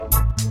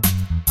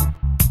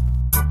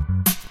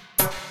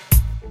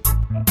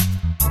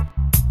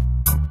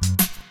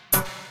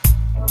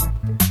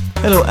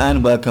Hello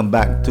and welcome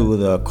back to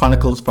the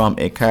Chronicles from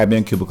a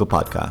Caribbean Cubicle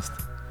podcast.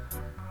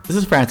 This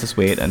is Francis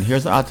Wade and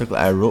here's an article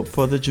I wrote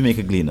for the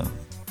Jamaica Gleaner.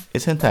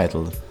 It's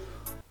entitled,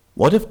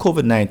 What if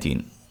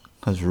COVID-19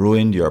 has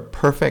ruined your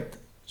perfect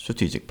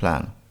strategic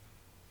plan?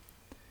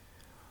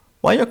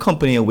 While your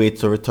company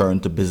awaits a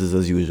return to business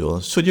as usual,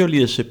 should your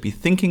leadership be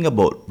thinking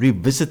about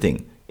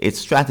revisiting its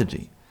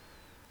strategy?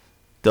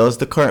 Does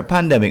the current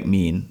pandemic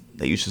mean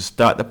that you should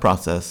start the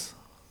process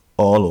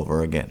all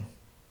over again?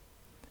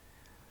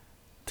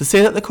 To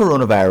say that the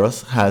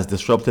coronavirus has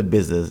disrupted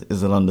business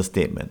is an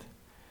understatement.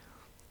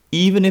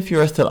 Even if you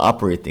are still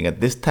operating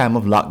at this time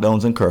of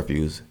lockdowns and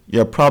curfews,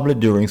 you're probably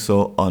doing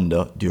so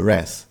under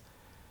duress.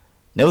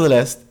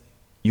 Nevertheless,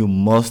 you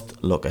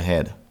must look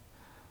ahead.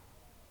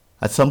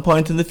 At some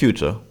point in the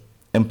future,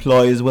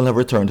 employees will have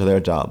returned to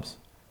their jobs,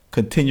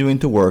 continuing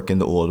to work in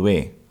the old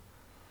way.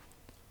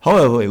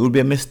 However, it would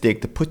be a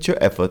mistake to put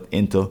your effort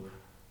into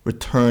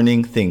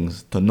returning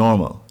things to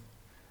normal.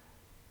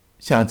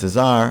 Chances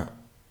are,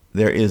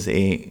 there is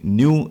a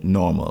new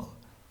normal,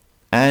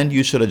 and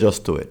you should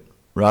adjust to it,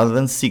 rather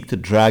than seek to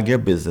drag your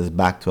business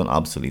back to an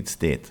obsolete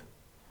state.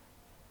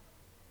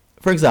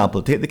 For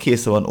example, take the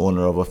case of an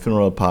owner of a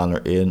funeral parlor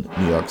in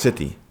New York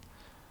City.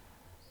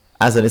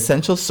 As an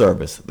essential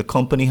service, the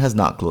company has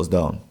not closed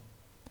down.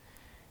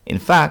 In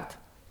fact,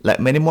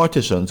 like many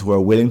morticians who are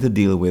willing to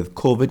deal with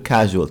COVID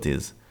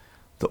casualties,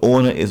 the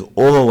owner is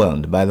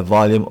overwhelmed by the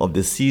volume of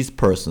deceased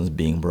persons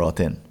being brought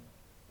in.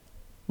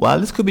 While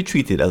this could be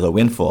treated as a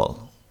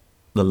windfall,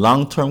 the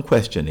long-term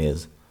question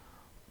is,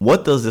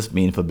 what does this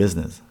mean for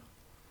business?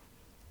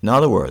 In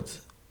other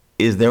words,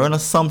 is there an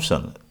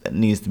assumption that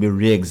needs to be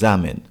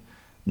re-examined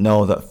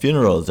now that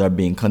funerals are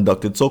being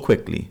conducted so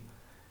quickly,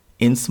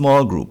 in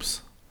small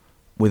groups,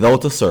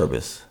 without a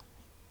service,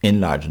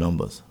 in large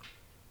numbers?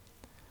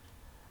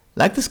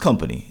 Like this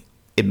company,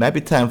 it might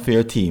be time for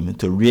your team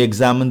to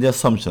re-examine the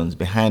assumptions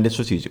behind the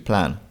strategic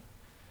plan.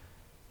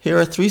 Here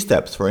are 3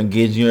 steps for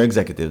engaging your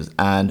executives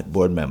and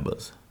board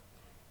members.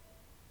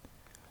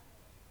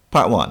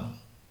 Part 1.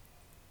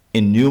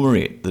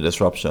 Enumerate the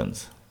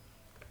disruptions.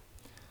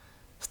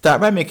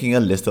 Start by making a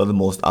list of the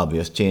most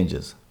obvious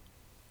changes.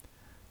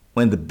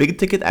 When the big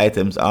ticket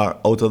items are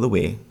out of the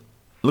way,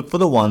 look for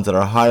the ones that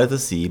are harder to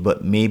see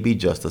but may be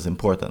just as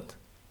important.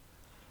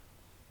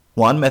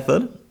 One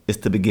method is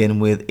to begin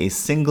with a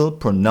single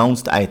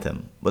pronounced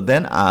item, but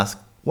then ask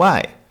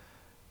why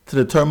to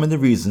determine the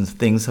reasons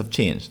things have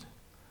changed.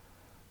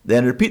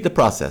 Then repeat the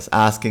process,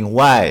 asking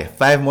why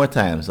 5 more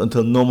times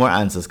until no more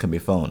answers can be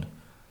found.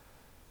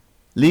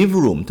 Leave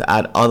room to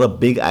add other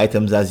big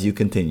items as you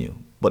continue,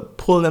 but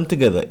pull them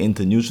together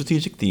into new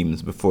strategic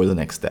themes before the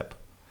next step.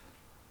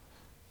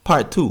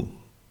 Part 2.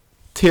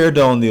 Tear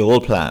down the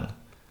old plan.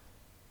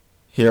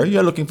 Here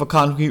you're looking for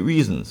concrete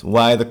reasons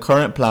why the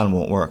current plan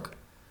won't work.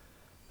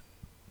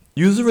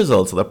 Use the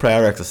results of the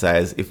prior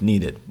exercise if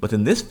needed, but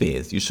in this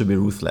phase you should be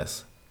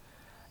ruthless.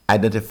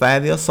 Identify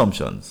the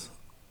assumptions,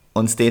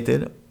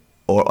 unstated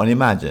or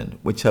unimagined,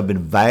 which have been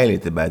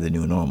violated by the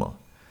new normal.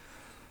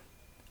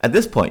 At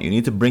this point, you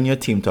need to bring your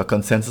team to a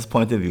consensus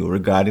point of view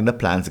regarding the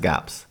plan's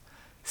gaps,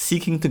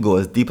 seeking to go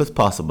as deep as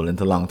possible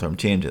into long-term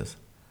changes.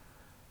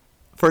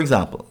 For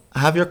example,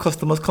 have your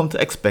customers come to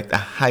expect a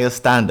higher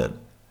standard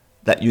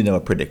that you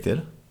never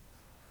predicted?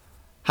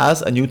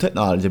 Has a new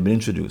technology been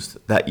introduced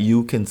that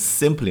you can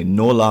simply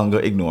no longer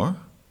ignore?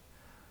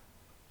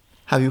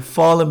 Have you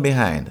fallen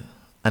behind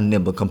a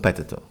nimble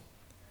competitor?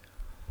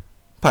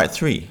 Part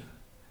 3.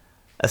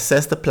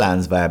 Assess the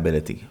plan's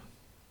viability.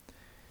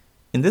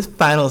 In this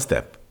final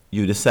step,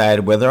 you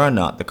decide whether or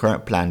not the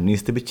current plan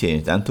needs to be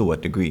changed and to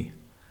what degree.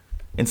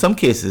 In some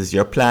cases,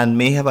 your plan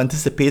may have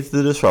anticipated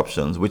the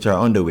disruptions which are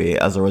underway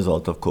as a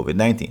result of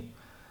COVID-19.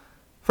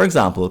 For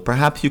example,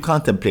 perhaps you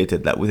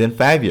contemplated that within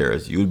 5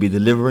 years you would be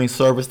delivering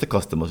service to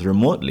customers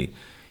remotely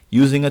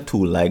using a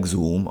tool like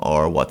Zoom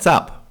or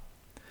WhatsApp.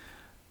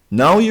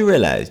 Now you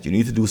realize you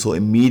need to do so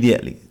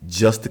immediately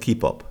just to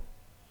keep up.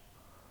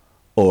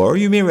 Or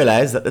you may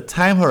realize that the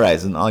time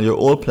horizon on your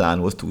old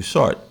plan was too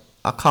short,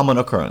 a common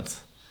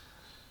occurrence.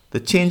 The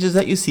changes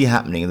that you see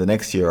happening in the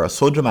next year are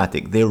so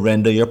dramatic they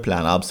render your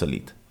plan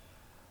obsolete.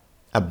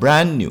 A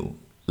brand new,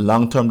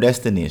 long-term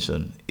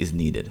destination is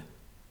needed.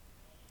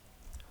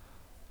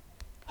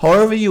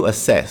 However you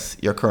assess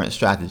your current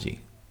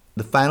strategy,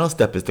 the final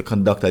step is to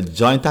conduct a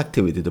joint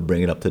activity to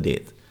bring it up to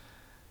date.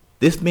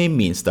 This may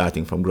mean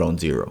starting from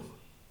ground zero.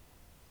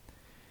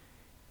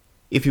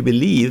 If you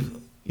believe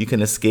you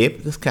can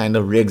escape this kind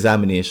of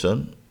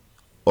re-examination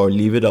or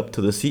leave it up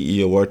to the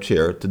CEO or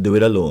chair to do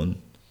it alone,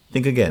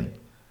 think again.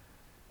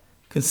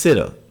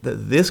 Consider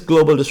that this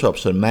global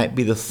disruption might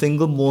be the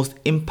single most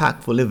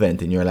impactful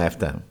event in your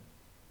lifetime.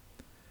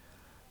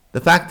 The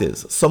fact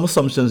is, some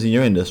assumptions in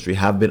your industry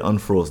have been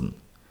unfrozen.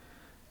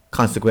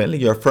 Consequently,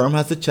 your firm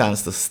has the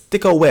chance to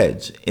stick a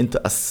wedge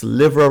into a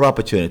sliver of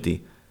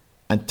opportunity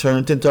and turn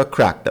it into a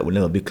crack that will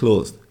never be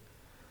closed.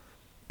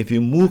 If you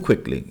move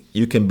quickly,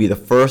 you can be the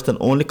first and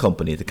only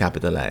company to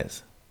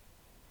capitalize.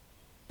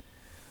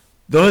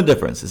 The only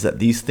difference is that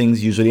these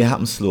things usually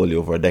happen slowly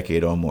over a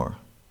decade or more.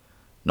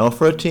 Now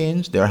for a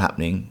change, they are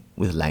happening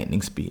with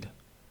lightning speed.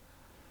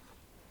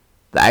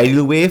 The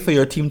ideal way for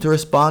your team to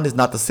respond is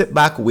not to sit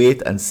back,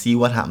 wait, and see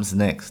what happens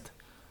next.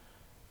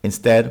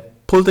 Instead,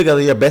 pull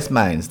together your best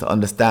minds to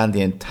understand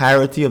the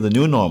entirety of the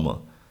new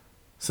normal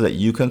so that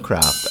you can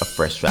craft a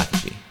fresh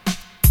strategy.